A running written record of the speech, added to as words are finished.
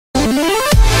Hey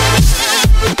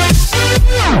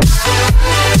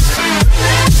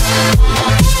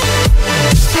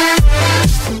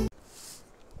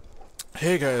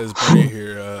guys, Bernie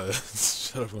here.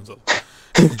 Shut up, Gonzalo.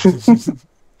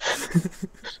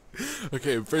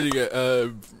 Okay,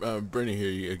 Bernie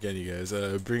here again, you guys.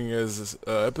 Bringing us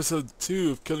episode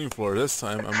 2 of Killing Floor. This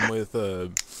time I'm with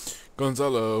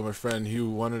Gonzalo, my friend. He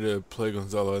wanted to play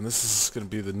Gonzalo, and this is going to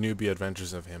be the newbie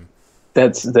adventures of him.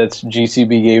 That's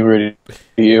GCBgamer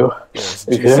to you. Yes,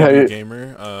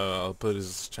 GCBgamer. I'll put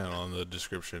his channel in the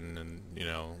description, and you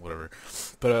know, whatever.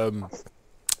 But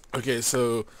okay,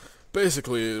 so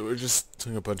basically we're just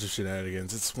doing a bunch of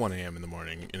shenanigans. It's 1 AM in the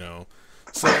morning, you know.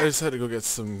 So I decided to go get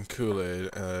some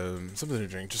Kool-Aid, something to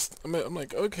drink. I'm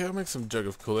like, okay, I'll make some jug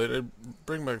of Kool-Aid. I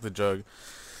bring back the jug,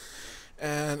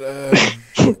 and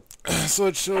so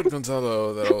I showed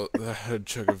Gonzalo that I had a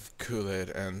jug of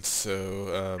Kool-Aid, and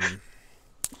so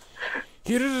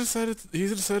he decided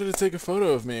to take a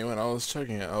photo of me when I was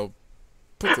chugging it. I'll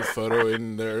put the photo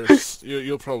in there.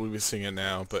 You'll probably be seeing it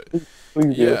now, but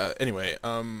yeah. Anyway,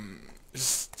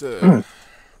 just yes,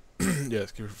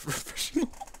 keep it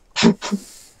professional.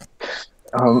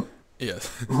 Yes.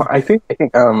 I think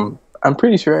I'm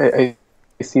pretty sure I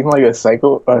seem like a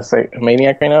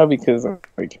maniac right now because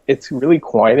like it's really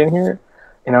quiet in here,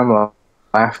 and I'm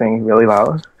laughing really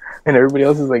loud, and everybody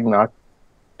else is like knocked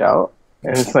out,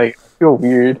 and it's like I feel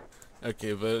weird.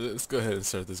 Okay, but let's go ahead and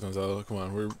start this, Gonzalo. Come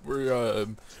on, we're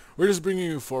just bringing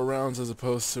you 4 rounds as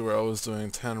opposed to where I was doing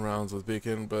 10 rounds with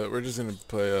Beacon, but we're just gonna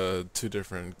play two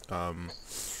different maps.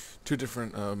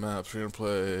 We're gonna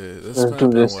play this map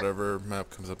and whatever map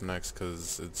comes up next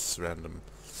because it's random.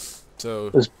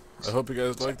 So I hope you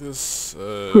guys like this.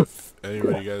 If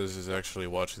anybody you guys is actually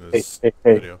watching this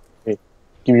video, hey,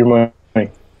 give me your money.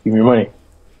 Give me your money.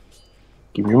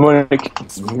 Give me your money.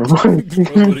 Give me your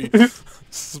money.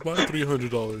 This is my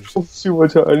 $300. Oh, shoot,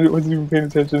 watch out. I wasn't even paying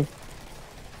attention.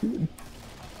 You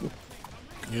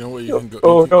know what? You can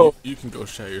go. You can go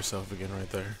shit yourself again right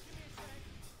there.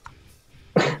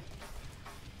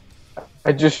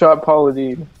 I just shot Paula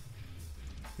Dean.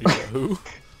 You got who?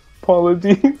 Paula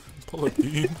Dean. Paula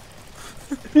Dean.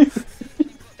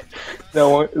 That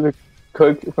one, the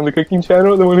cook from the cooking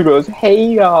channel, the one who goes,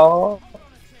 "Hey y'all."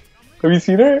 Have you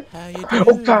seen her? How you doing?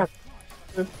 Oh god.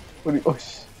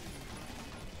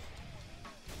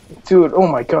 Dude, oh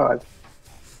my god.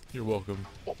 You're welcome.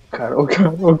 Oh god, oh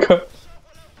god, oh god.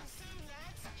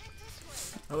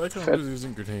 I like how I'm just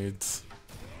using grenades.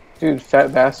 Dude,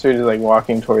 fat bastard is like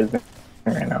walking towards me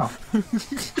right now.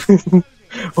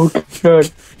 Oh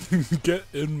god. Get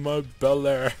in my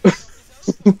belly.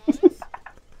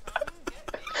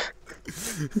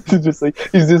 He's just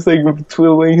like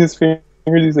twiddling his fingers.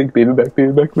 He's like, baby back,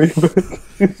 baby back, baby back.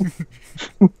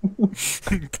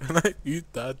 Can I eat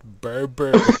that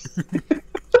burger?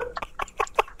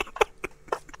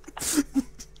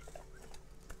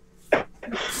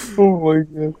 Oh my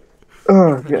god.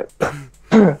 Oh god.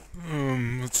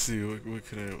 Let's see. What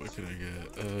could I get?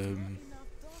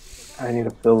 I need to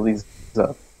fill these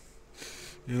up.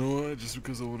 You know what? Just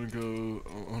because I wanna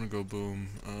go boom.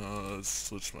 Let's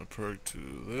switch my perk to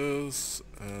this,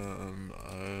 and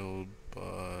I'll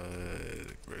buy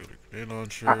the regular grenade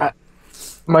launcher.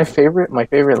 My favorite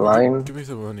line. Give me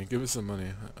some money. Give me some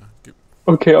money.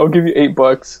 Okay, I'll give you $8.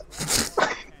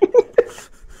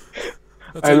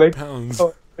 That's £8.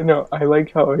 Oh, no, I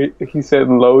like how he said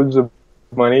loads of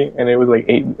money, and it was like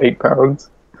eight pounds.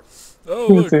 Oh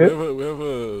look,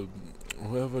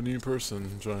 we have a new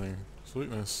person joining.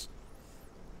 Sweetness.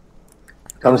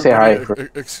 Come say hi.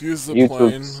 Excuse the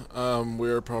YouTube's. plane. We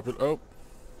are proper. Oh.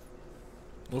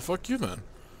 Well, fuck you then.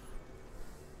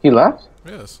 He left?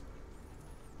 Yes.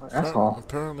 Asshole.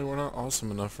 Apparently, we're not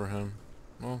awesome enough for him.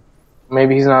 Well.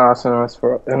 Maybe he's not awesome enough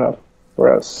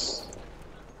for us.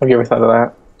 Have you ever thought of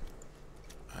that?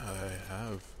 I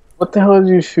have. What the hell did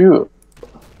you shoot?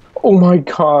 Oh my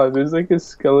god, there's like a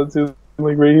skeleton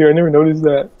like right here. I never noticed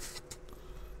that.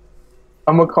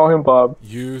 I'm gonna call him Bob.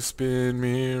 You spin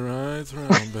me right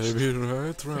round, baby,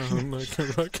 right round like a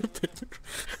rocket paper.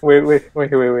 Wait. Wait. What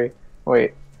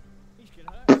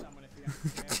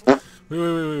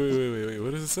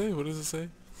does it say? What does it say?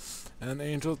 An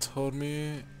angel told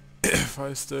me if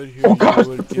I stood here,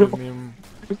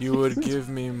 you would give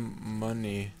me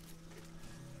money.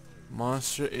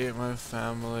 Monster ate my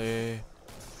family.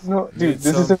 No, dude,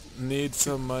 need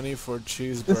some money for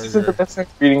cheeseburger. This isn't the best time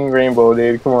reading Rainbow,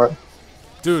 dude. Come on.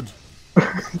 Dude,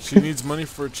 she needs money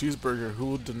for a cheeseburger. Who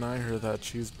will deny her that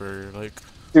cheeseburger? Like,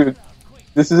 dude,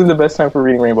 this isn't the best time for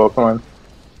reading Rainbow. Come on.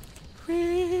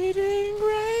 Reading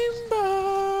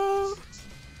Rainbow.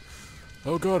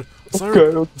 Oh god, Oh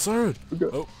siren! god, Siren! oh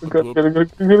god, Oh, oh I god,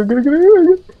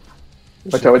 blew up.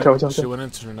 Watch out, watch out, watch out. She went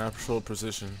into her natural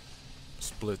position.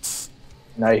 Splits.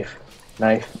 Knife,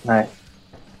 knife, knife.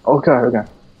 Oh god, okay.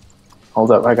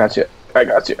 Hold up, I got you. I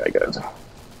got you, I got you.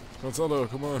 Gonzalo,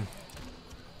 come on.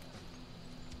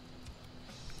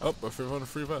 Oh, I found a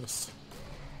free vest.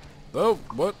 Oh,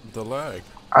 what? The lag.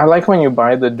 I like when you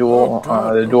buy the dual, Oh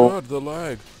god, the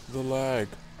lag. The lag.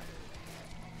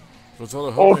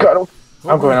 Gonzalo, help Oh me. god, I'm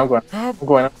Help going, me. I'm going. Help. I'm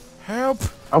going, Help.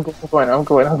 I'm going, I'm going, I'm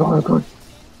going, I'm going, I'm going.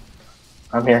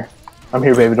 I'm here. I'm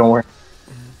here, baby, don't worry.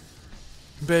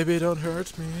 Baby, don't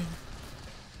hurt me.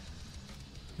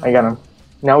 I got him.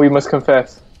 Now we must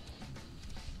confess.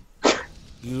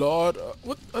 Lord,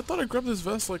 what? I thought I grabbed this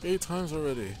vest like 8 times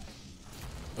already.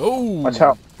 Oh! Watch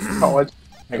out. Oh, watch.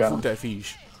 I got him. That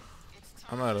fish.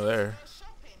 I'm out of there.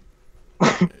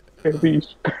 That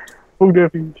fish. Oh,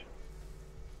 that fish.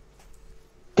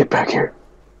 Get back here.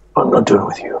 I'm not done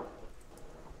with you.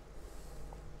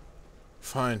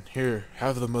 Fine, here,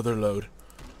 have the mother load.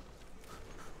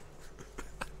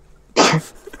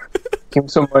 Give me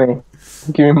some money.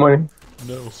 Give me money.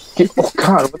 No. Oh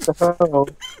god, what the hell?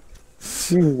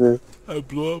 Jesus. I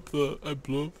blew up the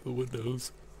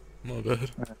windows. My bad.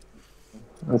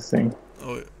 Let's see.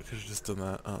 Oh wait, I could have just done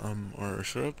that. Or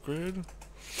should I upgrade?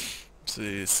 Let's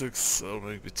see, 6, oh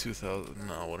maybe 2,000.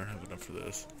 No, I wouldn't have enough for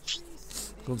this.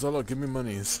 Gonzalo, give me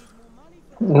monies.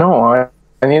 No, I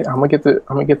need. I'm gonna get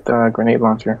the grenade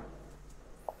launcher.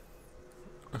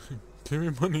 Give me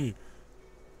money.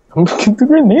 I'm gonna get the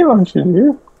grenade launcher,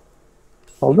 dude.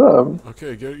 Hold up.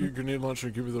 Okay, get your grenade launcher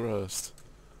and give me the rest.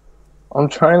 I'm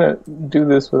trying to do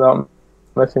this without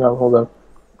messing up. Hold up.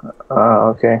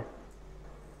 Okay.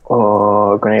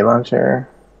 Oh, grenade launcher.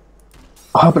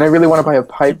 Oh, but I really want to buy a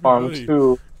pipe bomb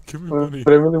too. Give me money.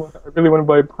 But I really want to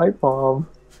buy a pipe bomb.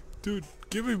 Dude,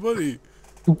 give me money.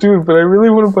 Dude, but I really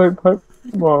want to buy a pipe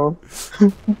bomb.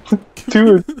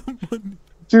 Dude,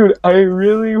 dude, I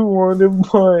really want to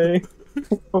buy a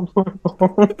pipe bomb.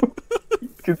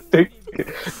 Take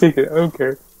it. I don't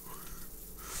care.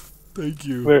 Thank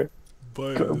you. There.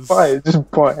 Buy this. Buy it.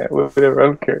 Just buy it. Whatever. I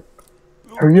don't care.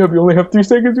 Hurry up. You only have 3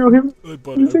 seconds. You only have. I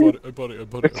bought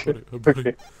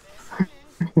it.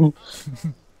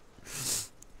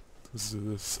 Let's do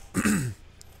this.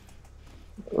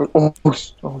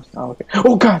 Okay.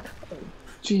 Oh god!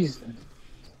 Jesus.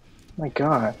 My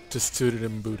god. Just toot it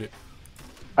and boot it.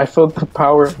 I felt the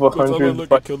power of Gonzalo, 100.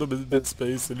 look, I killed him in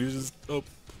mid-space and he's just up.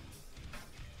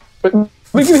 But look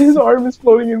at his arm is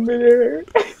floating in midair.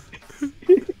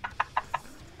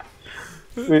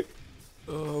 Wait.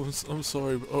 Oh, I'm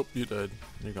sorry. Oh, you died.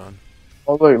 You're gone.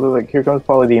 Oh look, here comes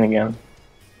Paula Deen again.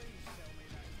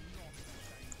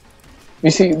 You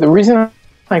see, the reason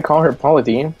I call her Paula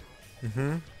Deen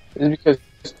is because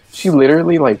she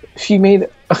literally, like, she made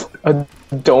a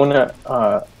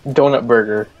donut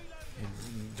burger.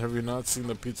 Have you not seen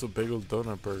the pizza bagel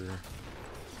donut burger?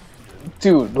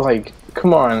 Dude, like,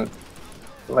 come on.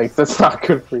 Like, that's not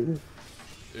good for you.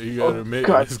 You gotta admit,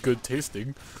 it's good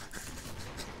tasting.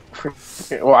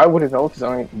 Well, I wouldn't know because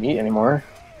I don't eat meat anymore.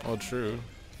 Oh, true.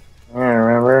 Yeah,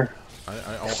 remember?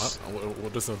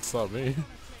 What doesn't stop me?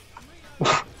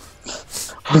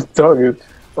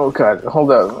 Oh god,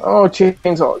 hold up. Oh,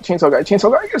 chainsaw guy,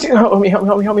 help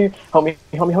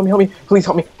me, please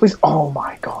help me, please. Oh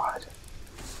my god.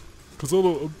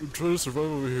 Gonzalo, I'm trying to survive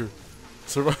over here.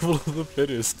 Survival of the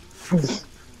fittest.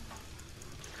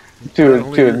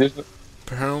 Dude,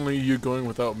 apparently you going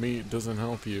without meat doesn't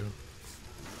help you.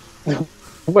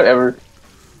 Whatever.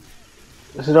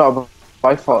 This is all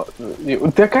my fault.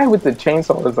 That guy with the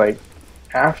chainsaw is like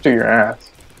after your ass.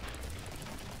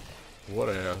 What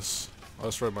ass?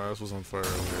 That's right, my ass was on fire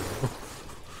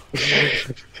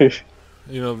earlier.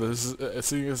 You know, this is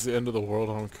seeing as the end of the world.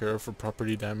 I don't care for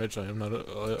property damage. I'm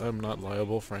not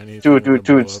liable for any.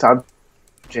 Dude, stop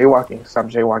jaywalking. Stop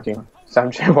jaywalking.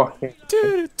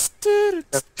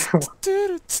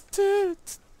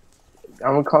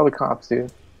 I'm gonna call the cops,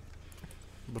 dude.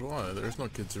 But why? There's no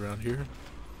kids around here.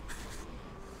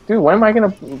 Dude, when am I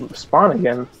gonna spawn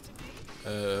again?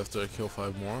 After I kill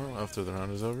 5 more, after the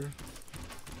round is over.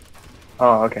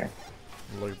 Oh, okay.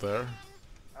 Like there.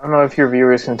 I don't know if your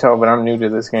viewers can tell, but I'm new to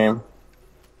this game.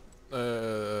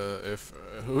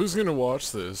 Who's gonna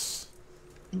watch this?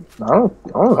 I don't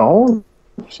know.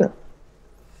 Shit.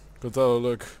 Gonzalo,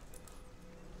 look.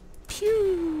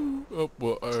 Pew! Oh,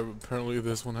 well, apparently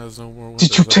this one has no more windows.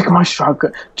 Did you take my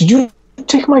shotgun? Did you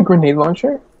take my grenade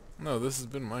launcher? No, this has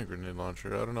been my grenade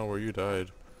launcher. I don't know where you died.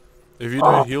 If you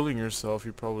died healing yourself,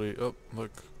 you probably... Oh,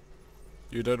 look.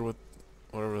 You died with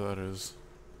whatever that is.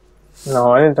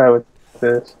 No, I didn't die with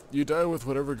this. You die with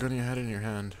whatever gun you had in your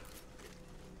hand.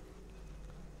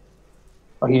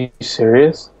 Are you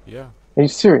serious? Yeah. Are you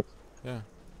serious? Yeah.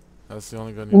 That's the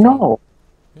only gun you got. No.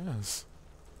 Yes.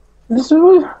 This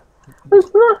is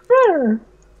it's not fair.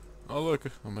 Oh look,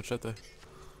 a machete.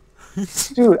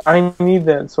 Dude, I need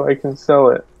that so I can sell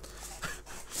it.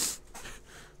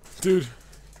 Dude,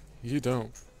 you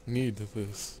don't need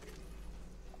this.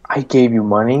 I gave you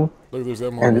money, Look, there's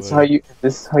ammo and over there.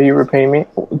 this is how you repay me?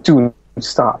 Dude,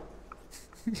 stop.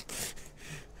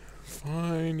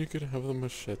 Fine, you could have the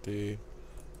machete.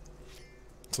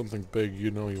 Something big,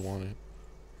 you know you want it.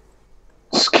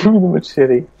 Just give me the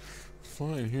machete.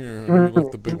 Fine, here, I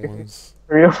like the big ones.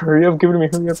 Hurry up, give it to me,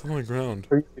 hurry up. It's on the ground.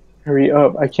 Hurry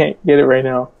up, I can't get it right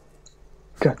now.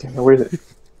 God damn it, where is it?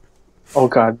 Oh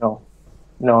god, no.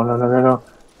 No,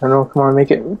 come on,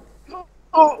 make it.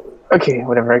 Oh, okay,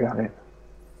 whatever, I got it.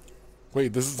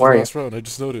 Wait, this is the Where are last round, I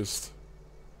just noticed.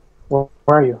 Where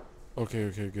are you? Okay,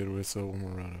 good, wait, so one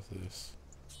more round after this.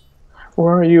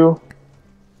 Where are you?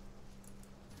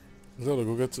 Gonzalo,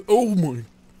 go get to— oh my!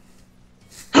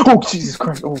 Oh, Jesus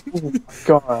Christ, oh my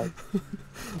god.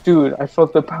 Dude, I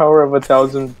felt the power of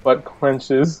 1,000 butt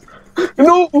clenches.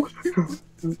 No!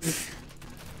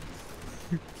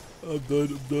 I'm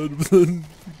done.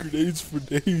 Grenades for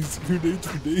days.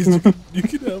 You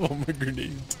can have all my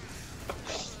grenades.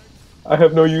 I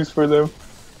have no use for them.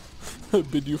 I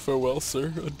bid you farewell,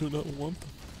 sir. I do not want them.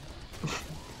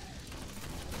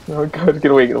 Oh god,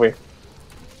 get away.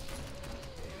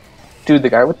 Dude, the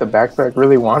guy with the backpack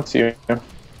really wants you.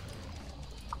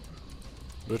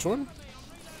 Which one?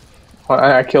 Well,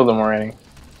 I killed him already.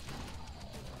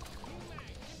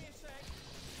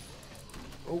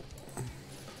 Oh.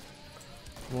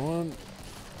 Come on.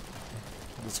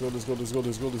 Let's go.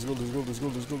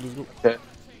 Okay.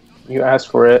 You asked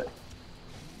for it.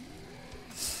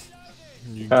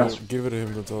 You give it to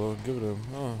him, Gonzalo. Give it to him.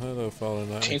 Oh, hello, Fallen.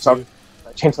 Chainsaw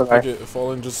guy. Okay,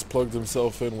 Fallen just plugged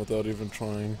himself in without even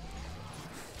trying.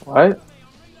 What?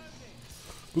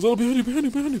 Gonzalo, behind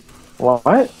you! What?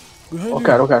 Behind Oh you!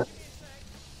 god.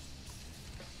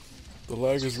 The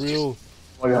lag is real.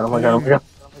 Oh my god.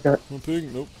 No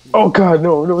ping, nope. Oh god,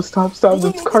 no, stop.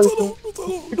 Gonzalo,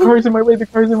 The car's in my way.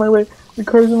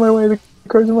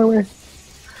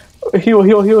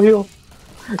 Heal.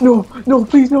 No,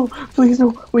 please no.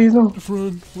 Just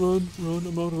run.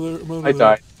 I'm out of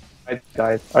there. I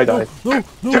died.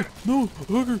 No.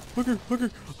 Hooker.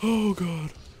 Oh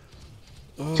god.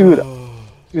 Dude,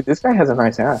 this guy has a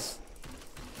nice ass.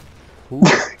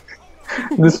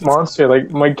 This monster, like,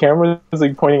 my camera is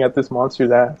like pointing at this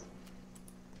monster's ass.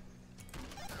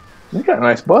 He's got a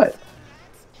nice butt.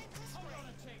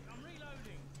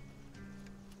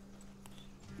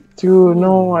 Dude,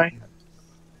 no,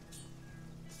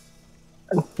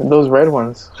 those red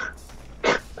ones.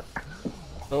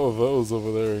 Oh, those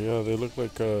over there, yeah, they look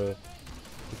like a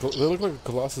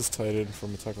Colossus Titan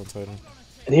from Attack on Titan.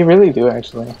 They really do,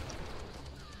 actually.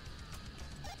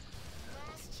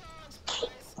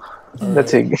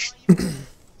 That's it.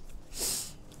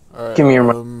 Alright, Give me your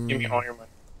money. Give me all your money.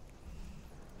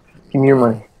 Give me your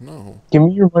money. No. Give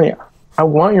me your money. I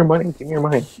want your money. Give me your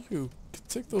money. You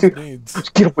take those Dude, grenades.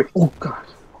 get away. Oh, God.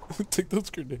 Take those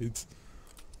grenades.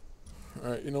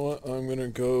 Alright, you know what? I'm gonna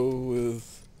go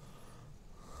with...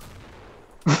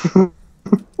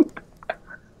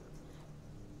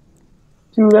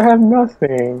 Dude, I have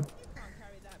nothing.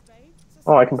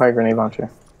 Oh, I can buy a grenade launcher.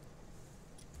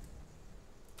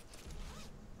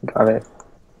 Got it.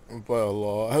 By a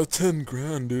law. I have 10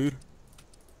 grand, dude.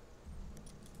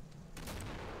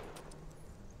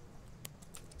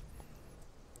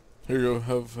 Here you go.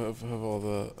 Have all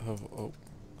that. Oh.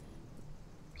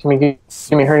 Give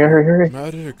me, hurry.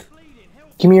 Magic.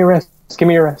 Give me your rest.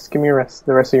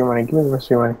 The rest of your money. Give me the rest of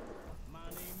your money.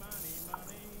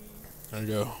 There you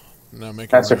go. Now make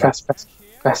Faster.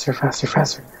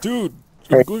 Dude,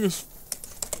 Right. I'm going as...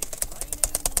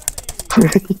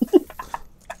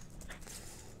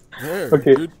 There.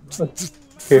 Okay. Dude. Just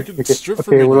Okay. freaking strip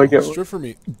for Okay, me. what do I Now. get? Strip for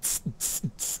me.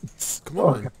 Come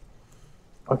on.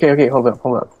 Okay, hold up.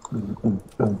 Go.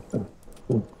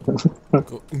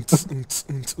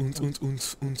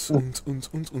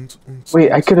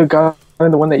 Wait, I could have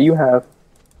gotten the one that you have.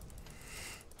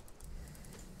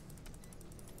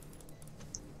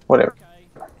 Whatever.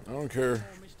 I don't care.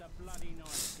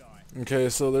 Okay,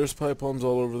 so there's pipe bombs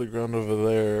all over the ground over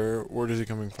there. Where is he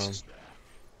coming from?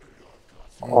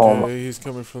 Okay, he's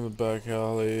coming from the back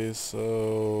alley,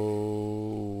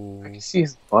 so... I can see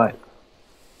his butt.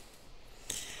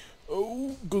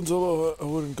 Oh, Gonzalo, I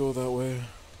wouldn't go that way.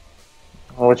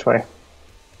 Oh, which way?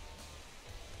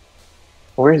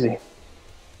 Where is he?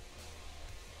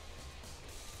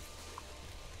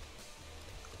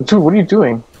 Dude, what are you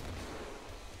doing?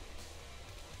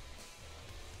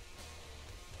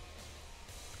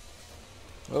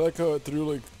 I like how I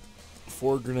threw like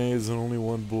 4 grenades and only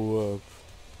one blew up.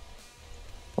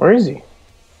 Where is he?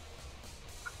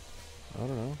 I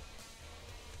don't know.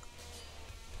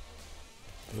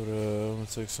 But I'm gonna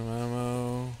take some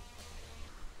ammo.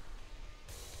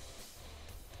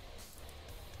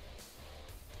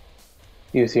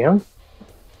 Do you see him?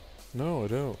 No, I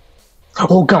don't.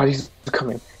 Oh god, he's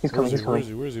coming. He's coming. Where's He's coming.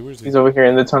 he? Where is he? Where is he? He's over here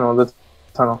in the tunnel. The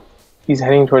tunnel. He's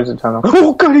heading towards the tunnel.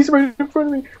 Oh god, he's right in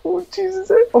front of me. Oh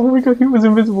Jesus! Oh my god, he was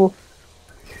invisible.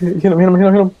 Hit him! Hit him! Hit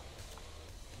him! Hit him!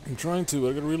 I'm trying to.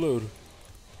 I gotta reload.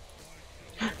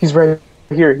 He's right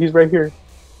here. He's right here.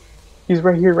 He's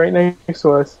right here, right next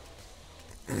to us.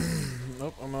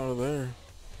 Nope, I'm out of there.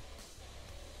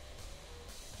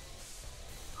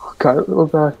 Oh god! Oh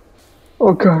god!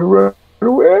 Oh god! Run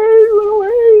away! Run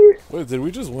away! Wait, did we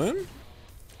just win?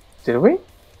 Did we?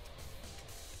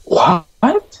 What?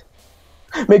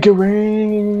 Make it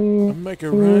rain! Make it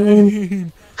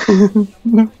rain!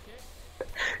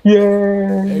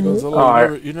 Yeah! Hey Gonzalo,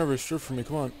 Oh, you never stripped for me.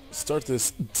 Come on, start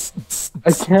this.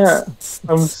 I can't.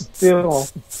 I'm still.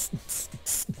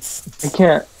 I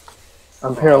can't.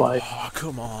 I'm paralyzed. Oh,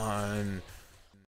 come on.